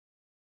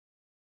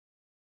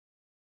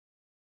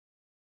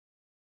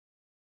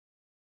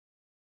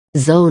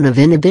Zone of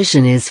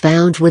inhibition is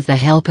found with the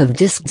help of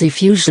disc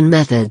diffusion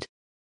method.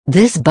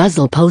 This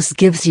puzzle post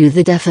gives you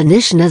the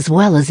definition as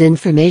well as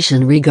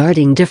information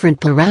regarding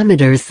different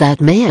parameters that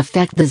may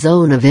affect the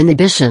zone of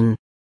inhibition.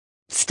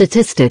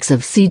 Statistics of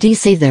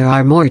CDC: there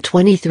are more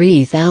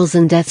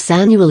 23,000 deaths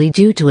annually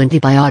due to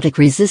antibiotic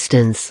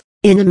resistance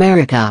in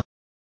America.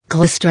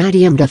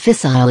 Clostridium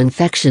difficile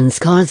infections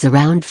cause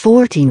around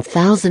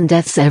 14,000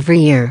 deaths every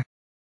year.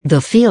 The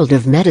field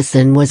of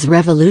medicine was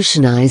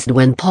revolutionized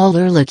when Paul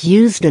Ehrlich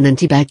used an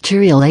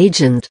antibacterial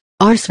agent,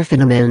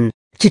 arsorfenamine,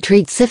 to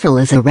treat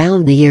syphilis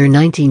around the year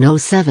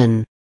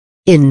 1907.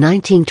 In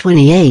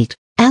 1928,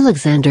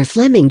 Alexander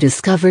Fleming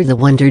discovered the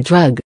wonder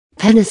drug,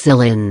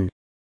 penicillin.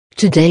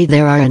 Today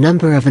there are a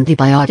number of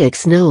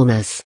antibiotics known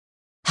as.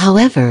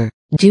 However,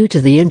 due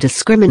to the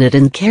indiscriminate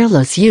and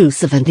careless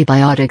use of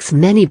antibiotics,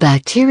 many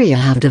bacteria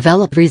have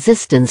developed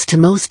resistance to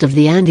most of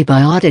the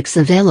antibiotics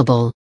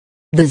available.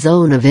 The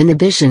zone of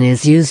inhibition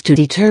is used to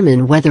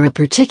determine whether a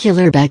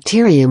particular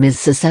bacterium is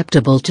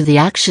susceptible to the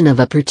action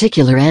of a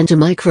particular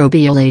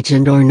antimicrobial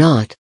agent or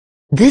not.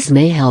 This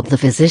may help the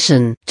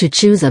physician to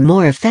choose a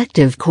more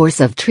effective course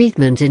of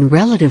treatment in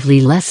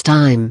relatively less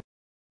time.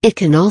 It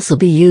can also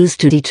be used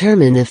to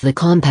determine if the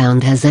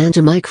compound has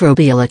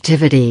antimicrobial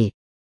activity.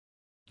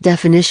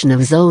 Definition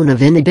of zone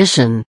of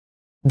inhibition.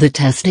 The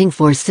testing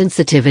for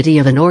sensitivity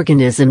of an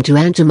organism to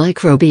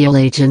antimicrobial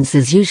agents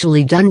is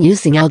usually done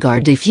using agar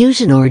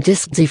diffusion or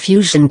disc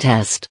diffusion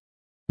test.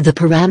 The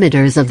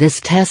parameters of this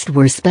test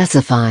were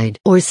specified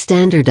or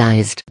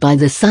standardized by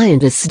the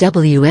scientists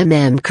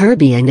W.M.M.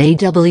 Kirby and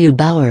A.W.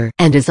 Bauer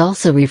and is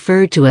also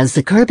referred to as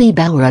the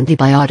Kirby-Bauer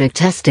antibiotic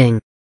testing.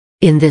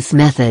 In this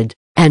method,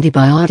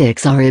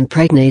 antibiotics are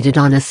impregnated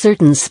on a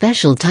certain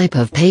special type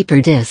of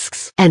paper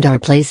discs and are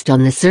placed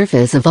on the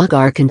surface of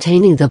agar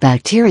containing the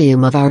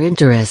bacterium of our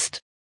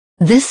interest.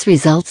 This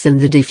results in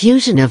the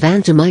diffusion of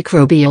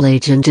antimicrobial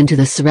agent into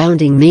the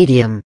surrounding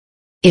medium.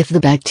 If the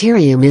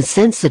bacterium is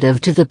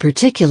sensitive to the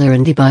particular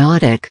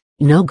antibiotic,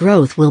 no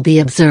growth will be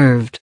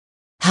observed.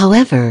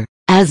 However,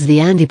 as the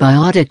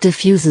antibiotic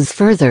diffuses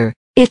further,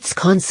 its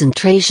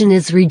concentration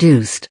is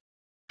reduced.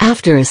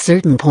 After a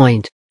certain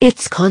point,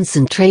 its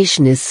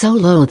concentration is so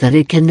low that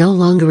it can no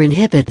longer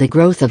inhibit the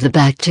growth of the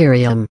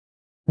bacterium.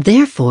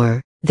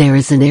 Therefore, there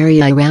is an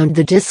area around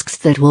the discs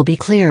that will be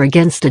clear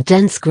against a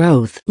dense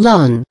growth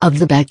lawn of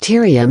the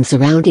bacterium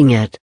surrounding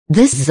it.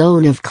 This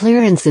zone of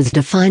clearance is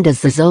defined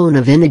as the zone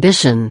of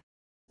inhibition.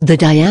 The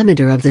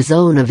diameter of the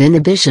zone of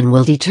inhibition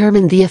will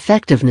determine the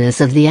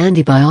effectiveness of the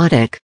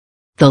antibiotic.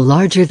 The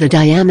larger the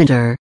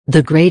diameter,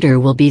 the greater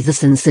will be the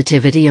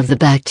sensitivity of the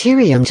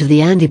bacterium to the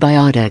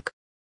antibiotic.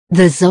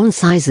 The zone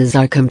sizes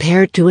are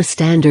compared to a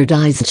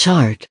standardized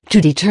chart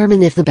to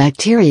determine if the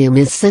bacterium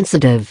is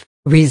sensitive,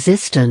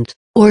 resistant,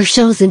 or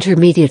shows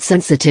intermediate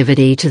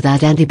sensitivity to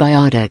that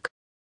antibiotic.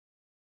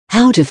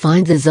 How to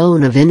find the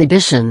zone of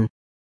inhibition?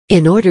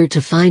 In order to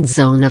find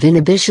zone of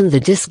inhibition, the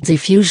disc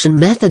diffusion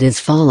method is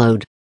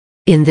followed.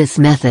 In this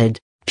method,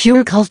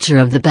 pure culture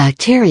of the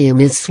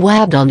bacterium is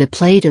swabbed on a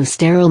plate of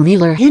sterile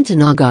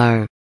Mueller-Hinton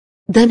agar.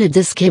 Then a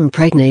disc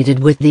impregnated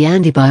with the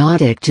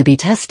antibiotic to be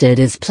tested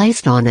is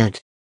placed on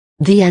it.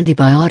 The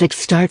antibiotic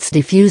starts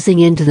diffusing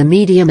into the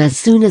medium as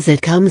soon as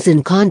it comes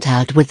in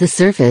contact with the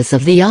surface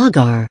of the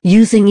agar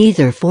using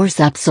either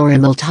forceps or a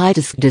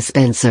multidisc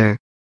dispenser.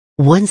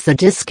 Once the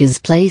disc is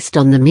placed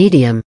on the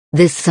medium,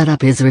 this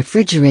setup is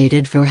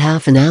refrigerated for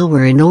half an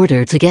hour in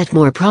order to get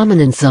more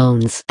prominent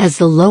zones, as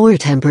the lower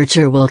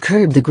temperature will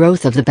curb the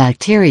growth of the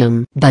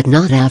bacterium but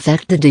not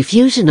affect the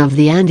diffusion of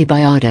the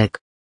antibiotic.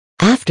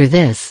 After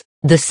this,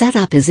 the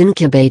setup is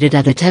incubated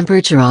at a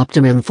temperature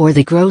optimum for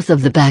the growth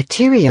of the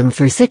bacterium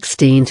for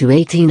 16 to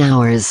 18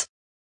 hours.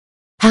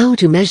 How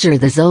to measure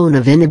the zone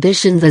of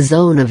inhibition? The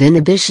zone of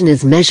inhibition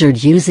is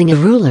measured using a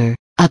ruler,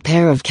 a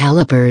pair of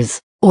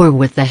calipers, or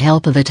with the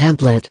help of a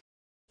template.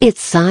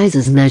 Its size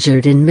is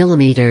measured in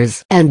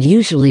millimeters and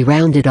usually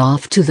rounded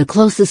off to the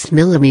closest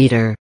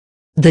millimeter.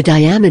 The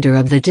diameter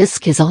of the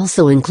disc is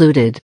also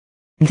included.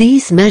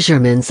 These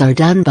measurements are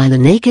done by the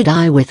naked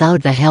eye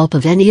without the help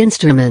of any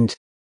instrument.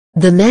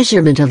 The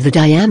measurement of the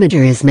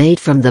diameter is made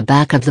from the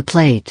back of the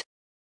plate.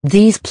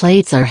 These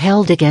plates are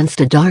held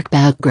against a dark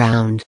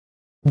background.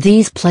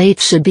 These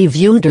plates should be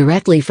viewed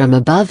directly from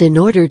above in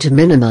order to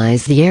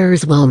minimize the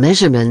errors while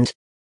measurement.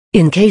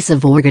 In case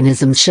of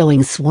organisms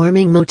showing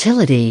swarming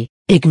motility,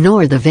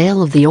 ignore the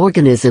veil of the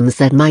organisms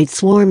that might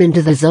swarm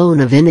into the zone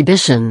of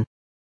inhibition.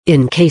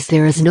 In case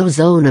there is no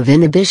zone of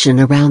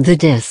inhibition around the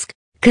disc,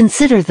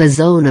 consider the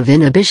zone of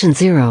inhibition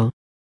 0.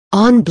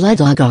 On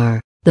blood agar,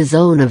 the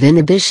zone of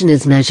inhibition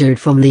is measured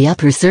from the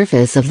upper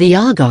surface of the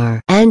agar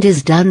and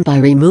is done by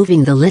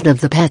removing the lid of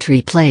the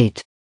Petri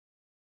plate.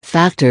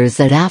 Factors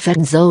that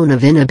affect zone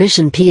of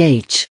inhibition: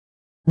 pH.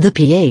 The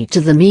pH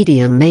of the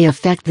medium may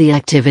affect the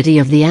activity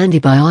of the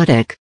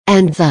antibiotic,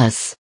 and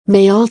thus,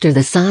 may alter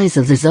the size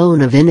of the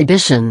zone of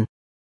inhibition.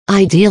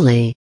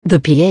 Ideally,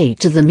 the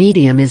pH of the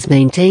medium is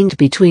maintained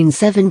between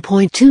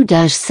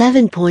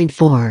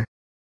 7.2–7.4.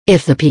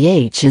 If the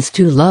pH is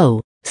too low,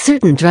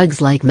 certain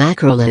drugs like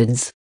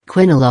macrolides,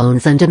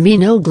 quinolones and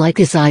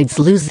aminoglycosides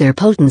lose their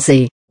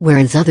potency,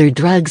 whereas other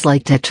drugs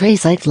like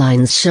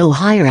tetracyclines show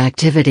higher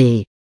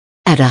activity.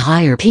 At a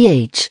higher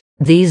pH,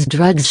 these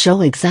drugs show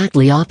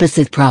exactly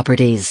opposite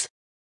properties.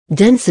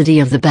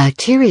 Density of the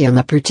bacterium.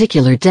 A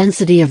particular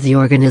density of the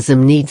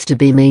organism needs to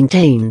be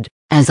maintained,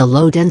 as a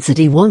low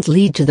density won't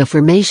lead to the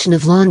formation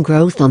of lawn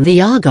growth on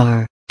the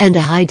agar, and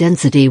a high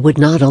density would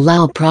not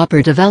allow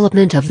proper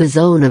development of the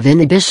zone of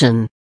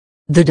inhibition.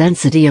 The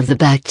density of the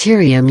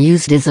bacterium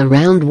used is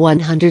around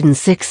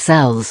 106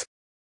 cells.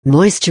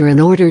 Moisture. In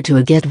order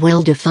to get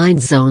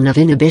well-defined zone of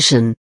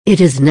inhibition,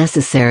 it is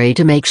necessary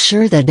to make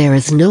sure that there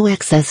is no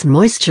excess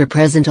moisture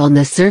present on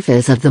the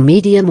surface of the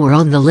medium or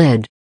on the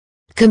lid.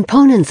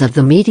 Components of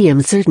the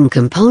medium. Certain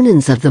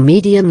components of the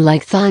medium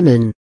like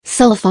thymine,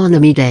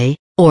 sulfonamide,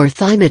 or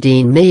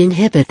thymidine may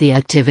inhibit the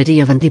activity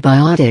of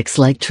antibiotics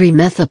like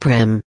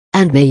trimethoprim,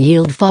 and may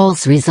yield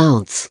false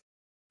results.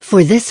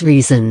 For this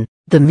reason,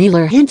 the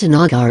Mueller-Hinton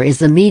agar is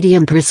the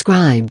medium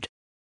prescribed.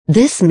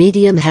 This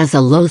medium has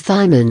a low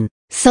thymine,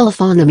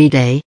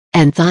 sulfonamide,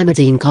 and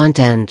thymidine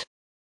content.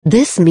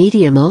 This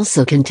medium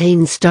also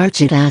contains starch.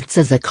 It acts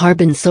as a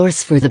carbon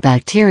source for the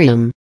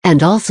bacterium,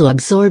 and also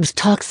absorbs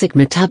toxic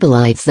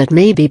metabolites that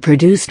may be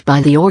produced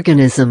by the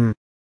organism.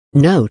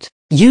 Note: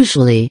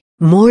 usually,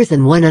 more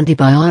than one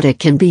antibiotic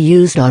can be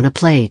used on a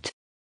plate.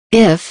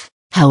 If,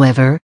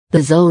 however,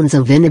 the zones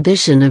of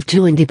inhibition of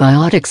two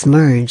antibiotics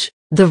merge,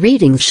 the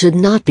readings should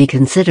not be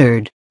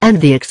considered,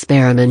 and the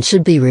experiment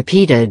should be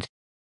repeated.